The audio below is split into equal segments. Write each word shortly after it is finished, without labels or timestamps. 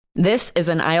This is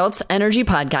an IELTS Energy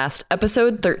Podcast,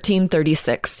 episode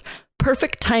 1336,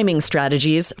 Perfect Timing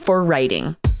Strategies for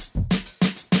Writing.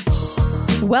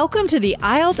 Welcome to the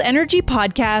IELTS Energy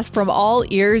Podcast from All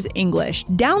Ears English,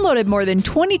 downloaded more than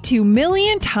 22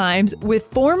 million times with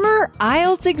former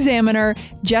IELTS examiner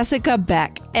Jessica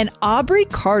Beck and Aubrey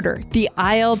Carter, the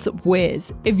IELTS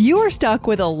whiz. If you are stuck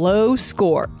with a low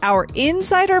score, our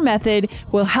Insider Method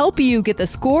will help you get the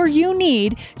score you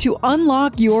need to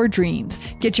unlock your dreams.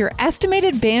 Get your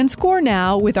estimated band score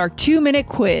now with our 2-minute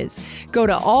quiz. Go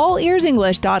to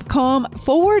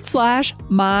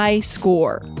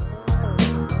allearsenglish.com/my-score.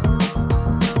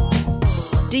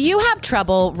 Do you have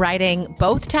trouble writing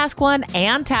both Task 1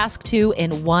 and Task 2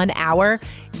 in 1 hour?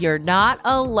 You're not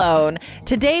alone.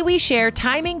 Today we share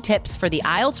timing tips for the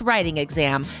IELTS writing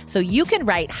exam so you can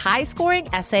write high-scoring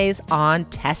essays on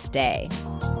test day.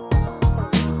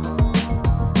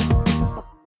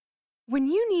 When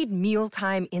you need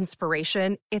mealtime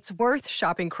inspiration, it's worth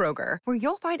shopping Kroger, where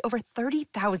you'll find over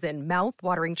 30,000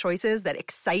 mouth-watering choices that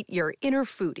excite your inner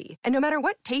foodie. And no matter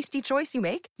what tasty choice you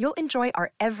make, you'll enjoy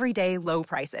our everyday low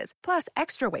prices, plus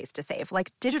extra ways to save,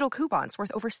 like digital coupons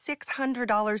worth over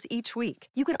 $600 each week.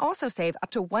 You can also save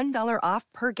up to $1 off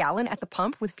per gallon at the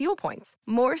pump with fuel points.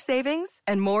 More savings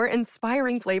and more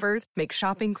inspiring flavors make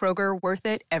shopping Kroger worth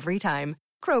it every time.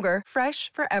 Kroger,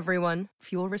 fresh for everyone.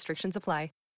 Fuel restrictions apply.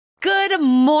 Good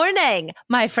morning,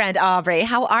 my friend Aubrey.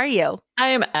 How are you? I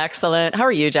am excellent. How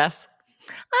are you, Jess?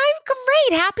 I'm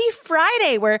great. Happy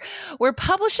Friday. We're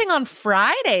publishing on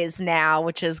Fridays now,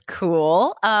 which is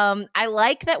cool. I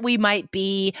like that we might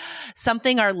be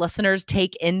something our listeners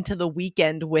take into the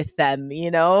weekend with them. You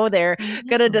know, they're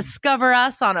going to discover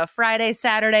us on a Friday,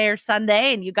 Saturday, or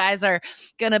Sunday, and you guys are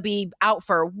going to be out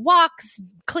for walks,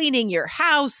 cleaning your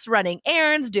house, running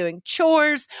errands, doing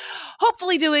chores,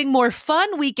 hopefully doing more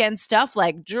fun weekend stuff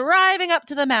like driving up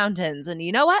to the mountains. And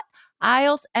you know what?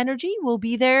 IELTS Energy will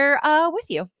be there with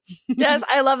you. Yes,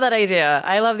 I love that idea.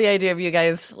 I love the idea of you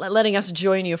guys letting us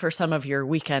join you for some of your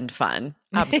weekend fun.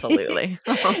 Absolutely.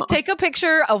 Take a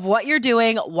picture of what you're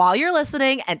doing while you're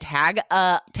listening and tag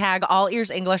All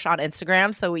Ears English on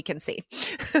Instagram so we can see.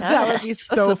 That would be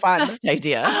so fun. Best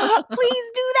idea. Please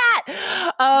do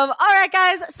that. All right,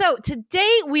 guys. So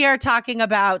today we are talking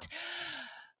about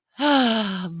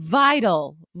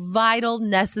vital,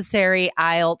 necessary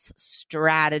IELTS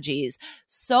strategies.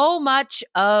 So much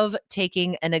of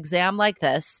taking an exam like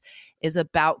this is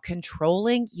about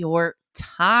controlling your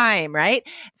time, right?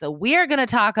 So we are going to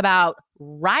talk about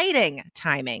writing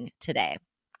timing today.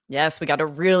 Yes, we got a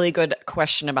really good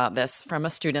question about this from a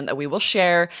student that we will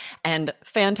share, and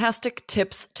fantastic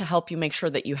tips to help you make sure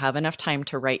that you have enough time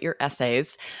to write your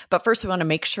essays. But first, we want to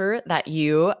make sure that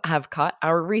you have caught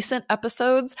our recent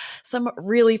episodes, some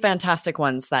really fantastic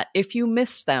ones that if you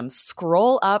missed them,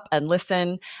 scroll up and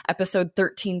listen. Episode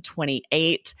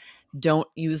 1328, Don't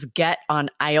Use Get on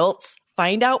IELTS.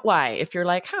 Find out why. If you're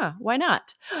like, why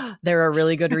not? There are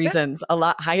really good reasons, a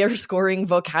lot higher scoring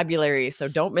vocabulary, so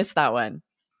don't miss that one.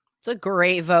 It's a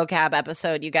great vocab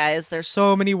episode, you guys. There's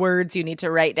so many words you need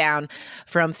to write down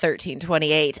from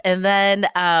 1328. And then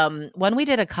one we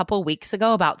did a couple weeks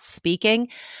ago about speaking,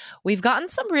 we've gotten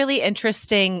some really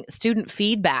interesting student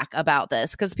feedback about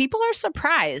this because people are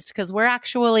surprised because we're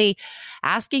actually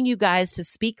asking you guys to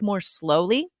speak more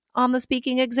slowly on the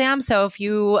speaking exam. So if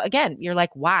you're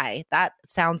like, why? That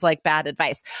sounds like bad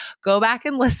advice. Go back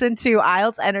and listen to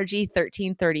IELTS Energy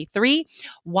 1333,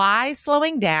 why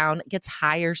slowing down gets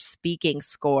higher speaking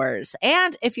scores.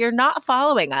 And if you're not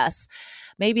following us,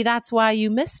 maybe that's why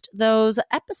you missed those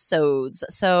episodes.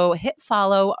 So hit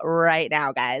follow right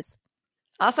now, guys.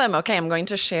 Awesome. Okay, I'm going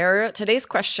to share today's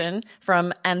question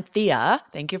from Anthea.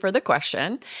 Thank you for the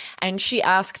question. And she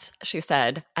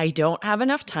said, I don't have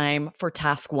enough time for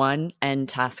Task 1 and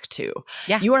Task 2.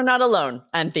 Yeah. You are not alone,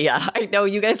 Anthea. I know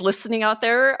you guys listening out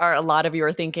there a lot of you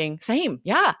are thinking, same.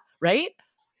 Yeah, right?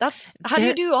 How do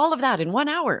you do all of that in 1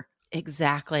 hour?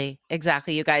 Exactly,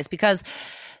 you guys, because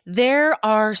there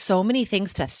are so many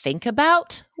things to think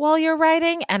about while you're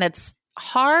writing, and it's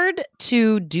hard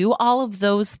to do all of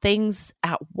those things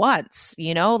at once,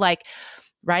 like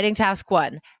writing Task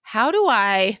 1. How do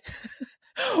I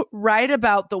write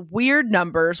about the weird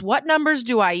numbers? What numbers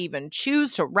do I even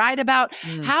choose to write about?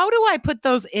 How do I put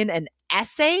those in an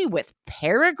essay with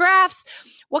paragraphs?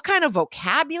 What kind of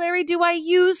vocabulary do I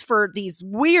use for these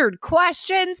weird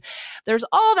questions? There's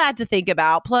all that to think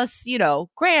about, plus,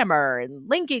 grammar and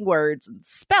linking words and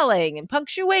spelling and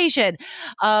punctuation.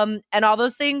 And all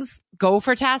those things go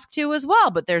for Task 2 as well.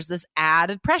 But there's this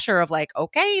added pressure of like,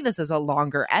 okay, this is a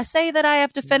longer essay that I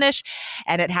have to finish,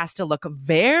 and it has to look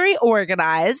very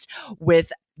organized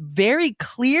with very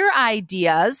clear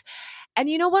ideas. And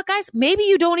you know what, guys? Maybe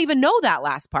you don't even know that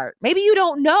last part. Maybe you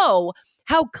don't know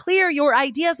how clear your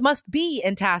ideas must be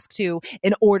in task 2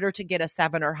 in order to get a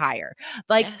 7 or higher.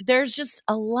 Like, there's just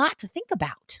a lot to think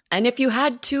about. And if you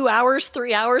had 2 hours,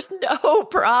 3 hours, no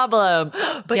problem.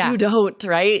 But you don't,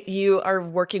 right? You are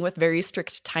working with very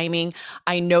strict timing.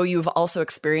 I know you've also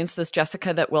experienced this,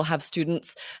 Jessica, that we'll have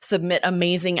students submit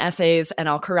amazing essays and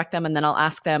I'll correct them and then I'll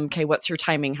ask them, okay, what's your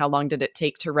timing? How long did it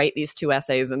take to write these 2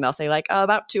 essays? And they'll say like, oh,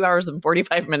 about 2 hours and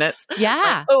 45 minutes.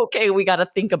 Yeah. Like, okay, we got to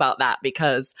think about that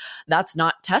because that's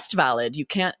not test valid. You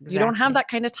can't, you don't have that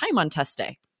kind of time on test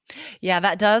day. Yeah,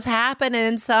 that does happen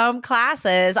in some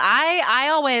classes. I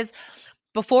always,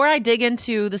 before I dig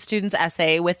into the student's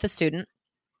essay with the student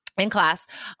in class,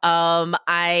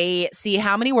 I see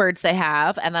how many words they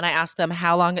have, and then I ask them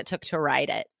how long it took to write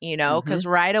it, you know, because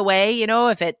right away, you know,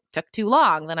 if it took too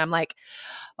long, then I'm like,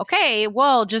 okay,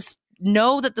 well, just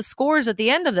know that the scores at the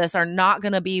end of this are not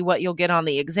going to be what you'll get on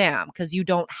the exam because you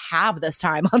don't have this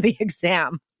time on the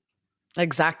exam.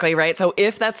 Exactly right. So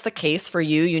if that's the case for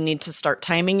you, you need to start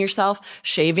timing yourself,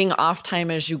 shaving off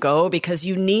time as you go, because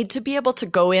you need to be able to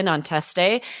go in on test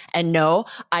day and know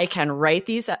I can write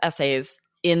these essays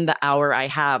in the hour I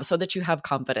have so that you have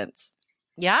confidence.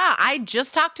 Yeah, I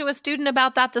just talked to a student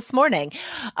about that this morning,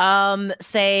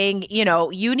 saying, you know,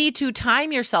 you need to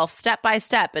time yourself step by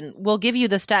step. And we'll give you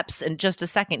the steps in just a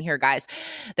second here, guys.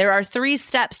 There are 3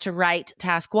 steps to write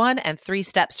task 1 and 3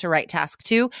 steps to write task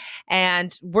 2.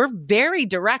 And we're very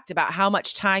direct about how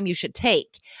much time you should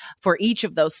take for each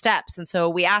of those steps. And so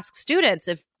we ask students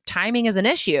if timing is an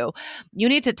issue, you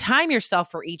need to time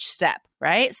yourself for each step,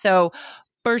 right? So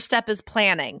first step is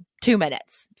planning, 2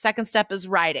 minutes. Second step is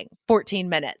writing, 14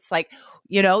 minutes. Like,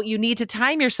 you know, you need to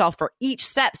time yourself for each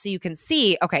step so you can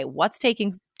see, okay, what's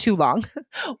taking too long?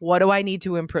 What do I need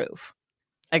to improve?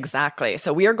 Exactly.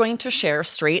 So we are going to share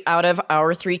straight out of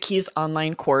our 3 Keys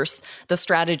online course, the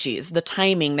strategies, the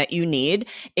timing that you need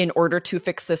in order to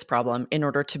fix this problem, in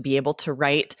order to be able to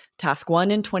write task 1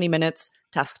 in 20 minutes,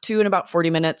 task 2 in about 40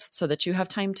 minutes so that you have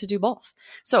time to do both.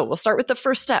 So we'll start with the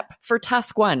first step for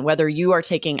task 1. Whether you are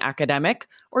taking academic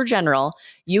or general,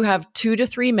 you have 2 to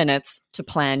 3 minutes to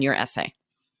plan your essay.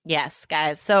 Yes,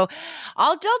 guys. So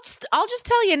I'll just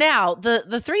tell you now,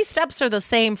 the 3 steps are the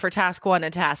same for task 1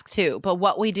 and task 2, but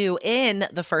what we do in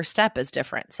the first step is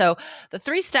different. So the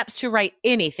 3 steps to write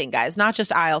anything, guys, not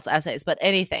just IELTS essays, but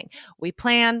anything. We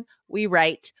plan, we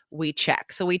write, we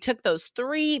check. So we took those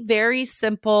 3 very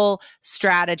simple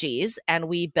strategies and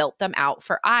we built them out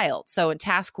for IELTS. So in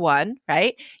task 1,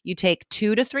 right, you take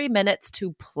 2 to 3 minutes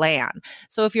to plan.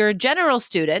 So if you're a general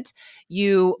student,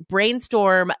 you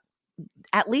brainstorm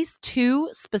at least 2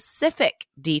 specific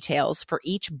details for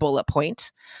each bullet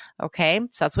point. Okay,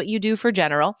 so that's what you do for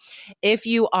general. If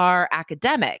you are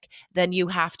academic, then you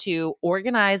have to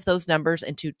organize those numbers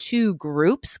into 2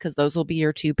 groups because those will be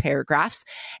your 2 paragraphs.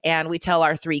 And we tell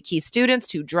our 3 key students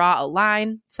to draw a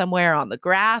line somewhere on the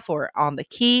graph or on the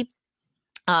key.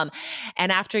 And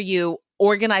after you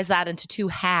organize that into 2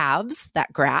 halves,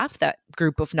 that graph, that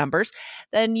group of numbers,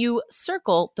 then you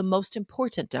circle the most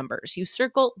important numbers. You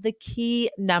circle the key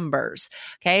numbers.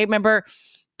 Okay. Remember,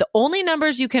 the only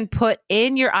numbers you can put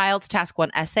in your IELTS Task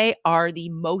 1 essay are the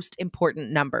most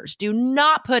important numbers. Do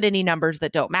not put any numbers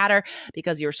that don't matter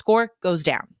because your score goes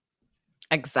down.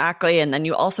 Exactly. And then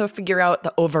you also figure out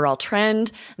the overall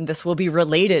trend. And this will be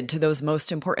related to those most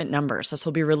important numbers. This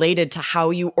will be related to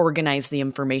how you organize the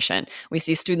information. We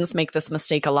see students make this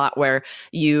mistake a lot where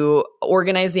you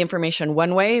organize the information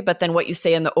one way, but then what you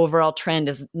say in the overall trend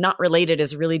is not related,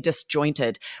 is really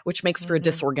disjointed, which makes for a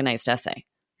disorganized essay.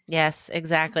 Yes,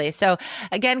 exactly. So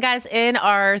again, guys, in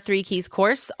our 3 Keys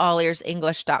course,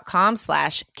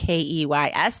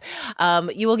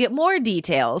 allearsenglish.com/KEYS, you will get more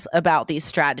details about these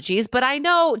strategies, but I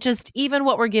know just even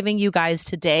what we're giving you guys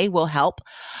today will help.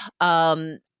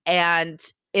 And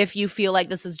if you feel like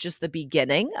this is just the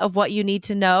beginning of what you need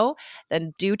to know,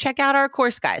 then do check out our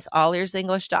course, guys,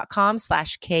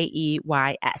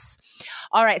 allearsenglish.com/KEYS.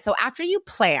 All right. So after you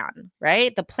plan,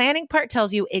 right, the planning part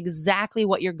tells you exactly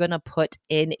what you're going to put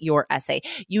in your essay.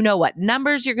 You know what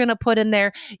numbers you're going to put in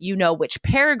there. You know which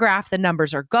paragraph the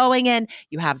numbers are going in.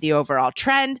 You have the overall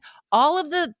trend. All of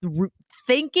the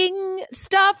thinking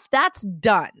stuff, that's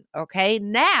done. Okay.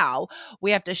 Now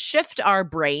we have to shift our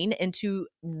brain into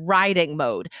writing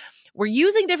mode. We're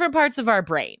using different parts of our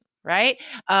brain, right?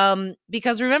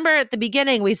 Because remember at the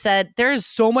beginning, we said there's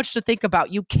so much to think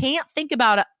about. You can't think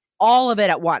about all of it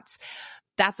at once.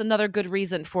 That's another good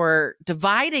reason for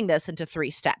dividing this into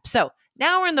 3 steps. So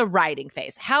now we're in the writing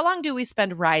phase. How long do we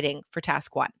spend writing for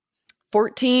task 1?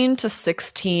 14 to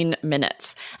 16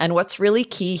 minutes. And what's really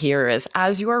key here is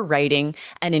as you are writing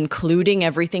and including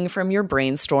everything from your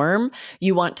brainstorm,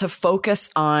 you want to focus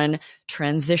on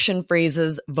transition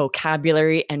phrases,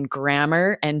 vocabulary, and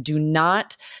grammar, and do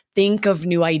not think of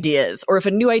new ideas. Or if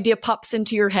a new idea pops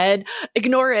into your head,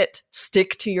 ignore it.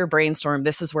 Stick to your brainstorm.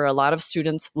 This is where a lot of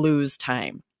students lose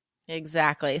time.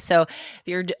 Exactly. So if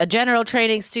you're a general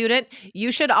training student,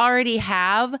 you should already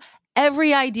have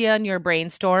every idea in your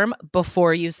brainstorm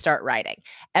before you start writing.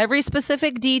 Every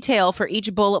specific detail for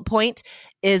each bullet point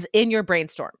is in your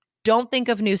brainstorm. Don't think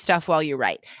of new stuff while you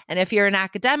write. And if you're an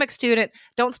academic student,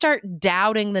 don't start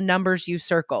doubting the numbers you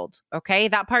circled. Okay?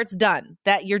 That part's done.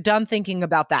 That you're done thinking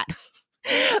about that.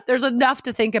 There's enough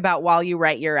to think about while you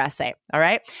write your essay. All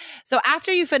right. So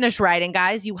after you finish writing,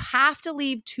 guys, you have to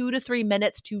leave 2 to 3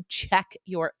 minutes to check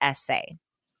your essay.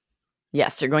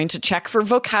 Yes, you're going to check for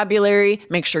vocabulary.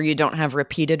 Make sure you don't have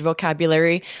repeated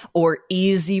vocabulary or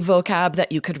easy vocab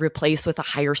that you could replace with a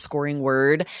higher scoring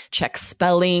word. Check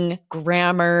spelling,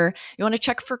 grammar. You want to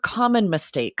check for common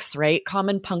mistakes, right?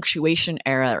 Common punctuation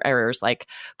errors like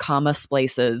comma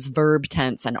splices, verb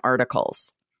tense, and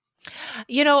articles.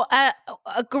 You know,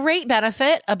 a great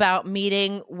benefit about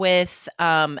meeting with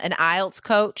an IELTS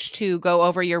coach to go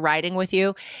over your writing with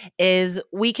you is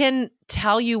we can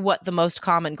tell you what the most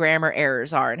common grammar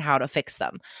errors are and how to fix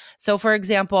them. So, for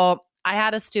example, I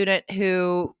had a student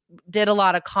who did a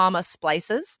lot of comma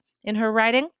splices in her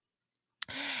writing.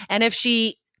 And if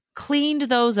she cleaned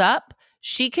those up,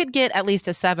 she could get at least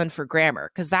a 7 for grammar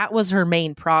because that was her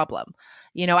main problem.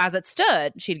 You know, as it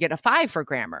stood, she'd get a 5 for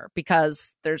grammar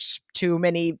because there's too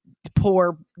many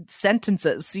poor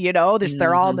sentences, you know,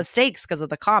 they're all mistakes because of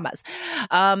the commas.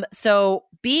 So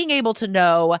being able to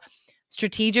know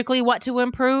strategically what to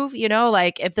improve, you know,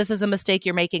 like if this is a mistake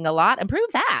you're making a lot,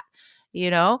 improve that.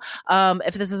 You know,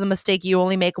 if this is a mistake you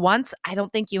only make once, I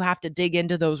don't think you have to dig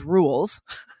into those rules.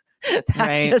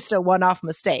 That's just a one-off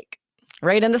mistake.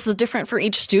 Right. And this is different for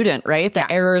each student, right?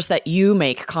 The errors that you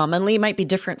make commonly might be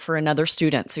different for another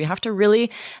student. So you have to really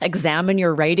examine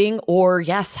your writing or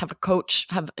have a coach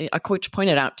point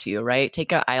it out to you, right?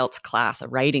 Take an IELTS class, a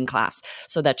writing class,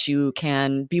 so that you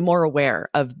can be more aware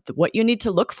of what you need to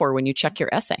look for when you check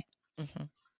your essay. Mm-hmm.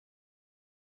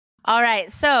 All right.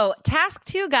 So task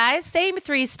 2, guys, same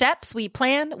 3 steps. We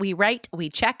plan, we write, we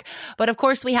check. But of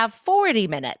course, we have 40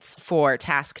 minutes for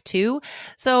task 2.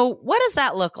 So what does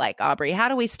that look like, Aubrey? How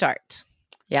do we start?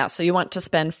 Yeah, so you want to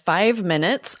spend 5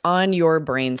 minutes on your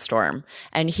brainstorm.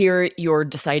 And here you're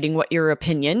deciding what your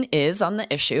opinion is on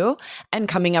the issue and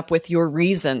coming up with your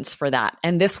reasons for that.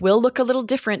 And this will look a little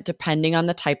different depending on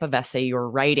the type of essay you're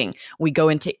writing. We go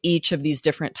into each of these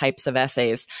different types of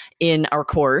essays in our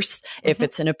course. If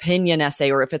it's an opinion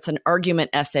essay or if it's an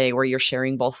argument essay where you're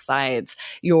sharing both sides,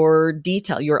 your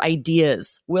detail, your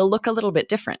ideas will look a little bit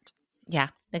different. Yeah.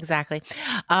 Exactly.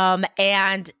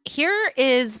 And here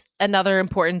is another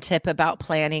important tip about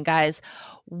planning, guys.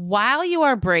 While you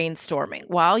are brainstorming,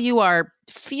 while you are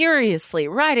furiously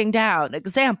writing down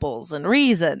examples and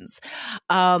reasons,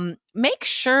 make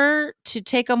sure to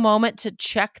take a moment to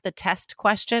check the test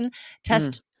question.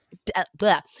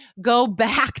 Go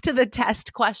back to the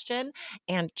test question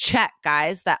and check,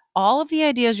 guys, that all of the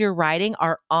ideas you're writing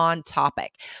are on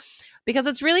topic. Because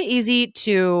it's really easy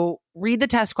to read the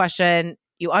test question,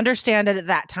 you understand it at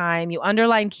that time, you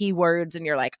underline keywords, and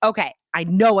you're like, okay, I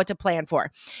know what to plan for.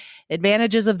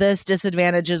 Advantages of this,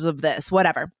 disadvantages of this,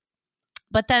 whatever.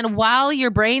 But then while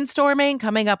you're brainstorming,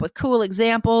 coming up with cool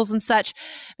examples and such,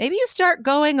 maybe you start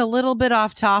going a little bit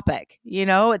off topic. You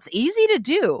know, it's easy to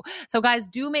do. So guys,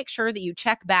 do make sure that you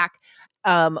check back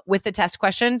with the test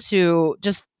question to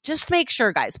just make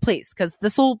sure, guys, please, because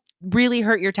this will really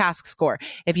hurt your task score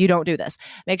if you don't do this.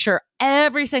 Make sure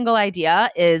every single idea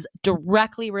is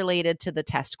directly related to the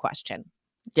test question.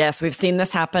 Yes, we've seen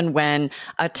this happen when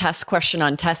a test question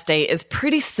on test day is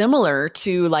pretty similar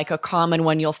to like a common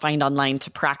one you'll find online to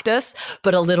practice,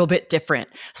 but a little bit different.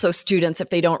 So students,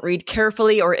 if they don't read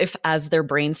carefully or if as they're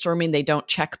brainstorming, they don't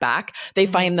check back, they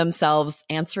find themselves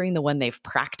answering the one they've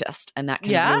practiced. And that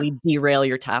can really derail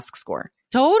your task score.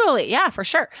 Totally. Yeah, for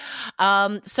sure.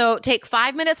 So take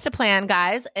 5 minutes to plan,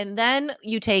 guys, and then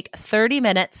you take 30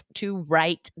 minutes to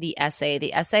write the essay.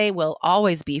 The essay will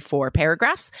always be 4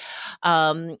 paragraphs.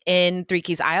 In 3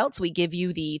 Keys IELTS, we give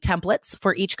you the templates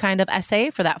for each kind of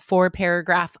essay for that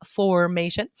 4-paragraph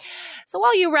formation. So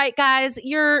while you write, guys,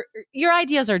 your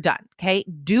ideas are done. Okay.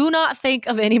 Do not think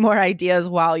of any more ideas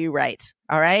while you write.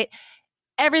 All right.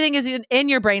 Everything is in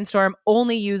your brainstorm.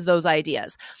 Only use those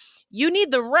ideas. you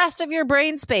need the rest of your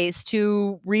brain space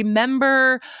to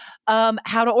remember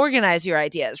how to organize your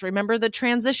ideas. Remember the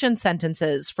transition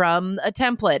sentences from a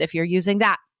template if you're using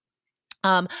that.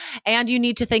 And you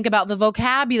need to think about the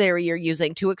vocabulary you're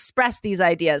using to express these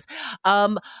ideas.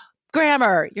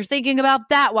 Grammar, you're thinking about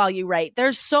that while you write.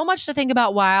 There's so much to think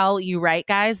about while you write,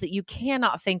 guys, that you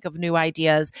cannot think of new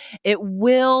ideas. It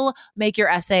will make your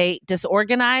essay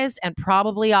disorganized and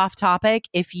probably off topic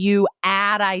if you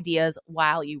add ideas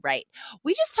while you write.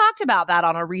 We just talked about that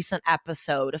on a recent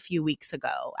episode a few weeks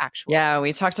ago, actually. Yeah,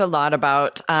 we talked a lot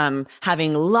about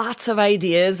having lots of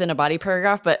ideas in a body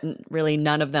paragraph, but really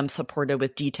none of them supported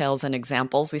with details and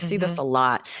examples. We see this a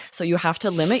lot. So you have to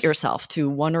limit yourself to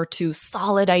 1 or 2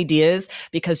 solid ideas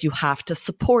because you have to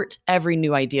support every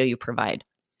new idea you provide.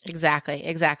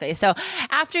 Exactly. So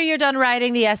after you're done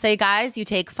writing the essay, guys, you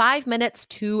take 5 minutes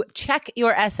to check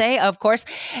your essay, of course.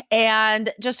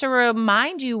 And just to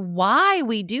remind you why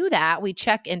we do that, we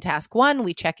check in task 1,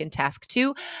 we check in task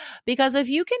 2, because if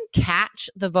you can catch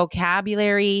the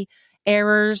vocabulary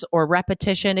errors or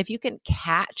repetition, if you can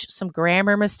catch some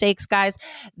grammar mistakes, guys,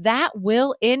 that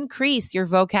will increase your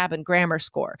vocab and grammar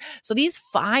score. So these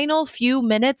final few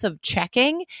minutes of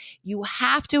checking, you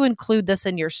have to include this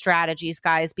in your strategies,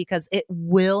 guys, because it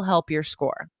will help your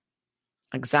score.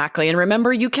 Exactly. And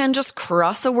remember, you can just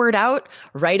cross a word out,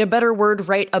 write a better word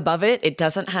right above it. It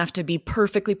doesn't have to be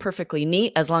perfectly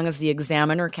neat. As long as the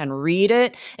examiner can read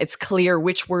it, it's clear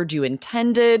which word you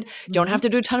intended. You don't have to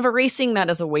do a ton of erasing. That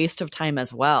is a waste of time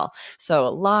as well. So a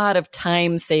lot of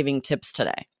time-saving tips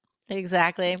today.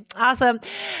 Exactly. Awesome.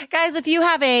 Guys, if you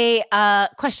have a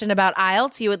question about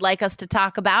IELTS you would like us to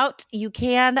talk about, you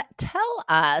can tell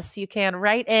us. You can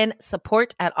write in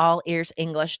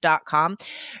support@allearsenglish.com.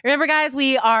 Remember, guys,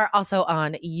 we are also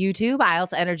on YouTube,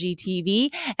 IELTS Energy TV.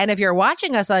 And if you're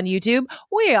watching us on YouTube,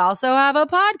 we also have a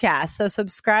podcast. So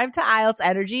subscribe to IELTS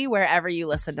Energy wherever you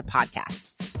listen to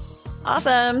podcasts.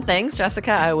 Awesome. Thanks,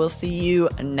 Jessica. I will see you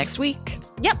next week.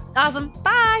 Yep. Awesome.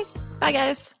 Bye. Bye,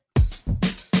 guys.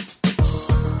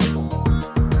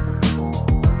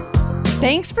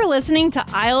 Thanks for listening to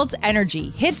IELTS Energy.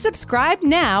 Hit subscribe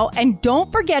now and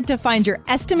don't forget to find your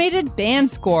estimated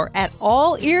band score at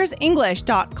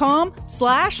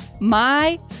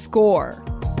allearsenglish.com/myscore.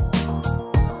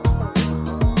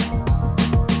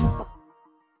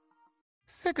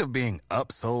 Sick of being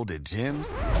upsold at gyms?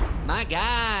 My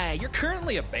guy, you're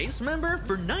currently a base member?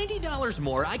 For $90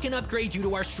 more, I can upgrade you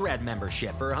to our Shred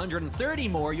membership. For $130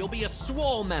 more, you'll be a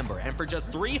Swole member. And for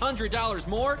just $300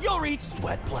 more, you'll reach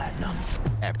Sweat Platinum.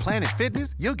 At Planet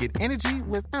Fitness, you'll get energy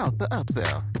without the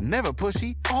upsell. Never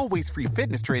pushy, always free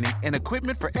fitness training and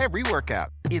equipment for every workout.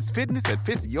 It's fitness that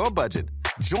fits your budget.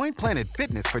 Join Planet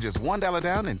Fitness for just $1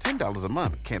 down and $10 a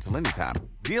month. Cancel anytime.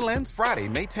 Deal ends Friday,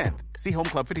 May 10th. See Home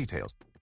Club for details.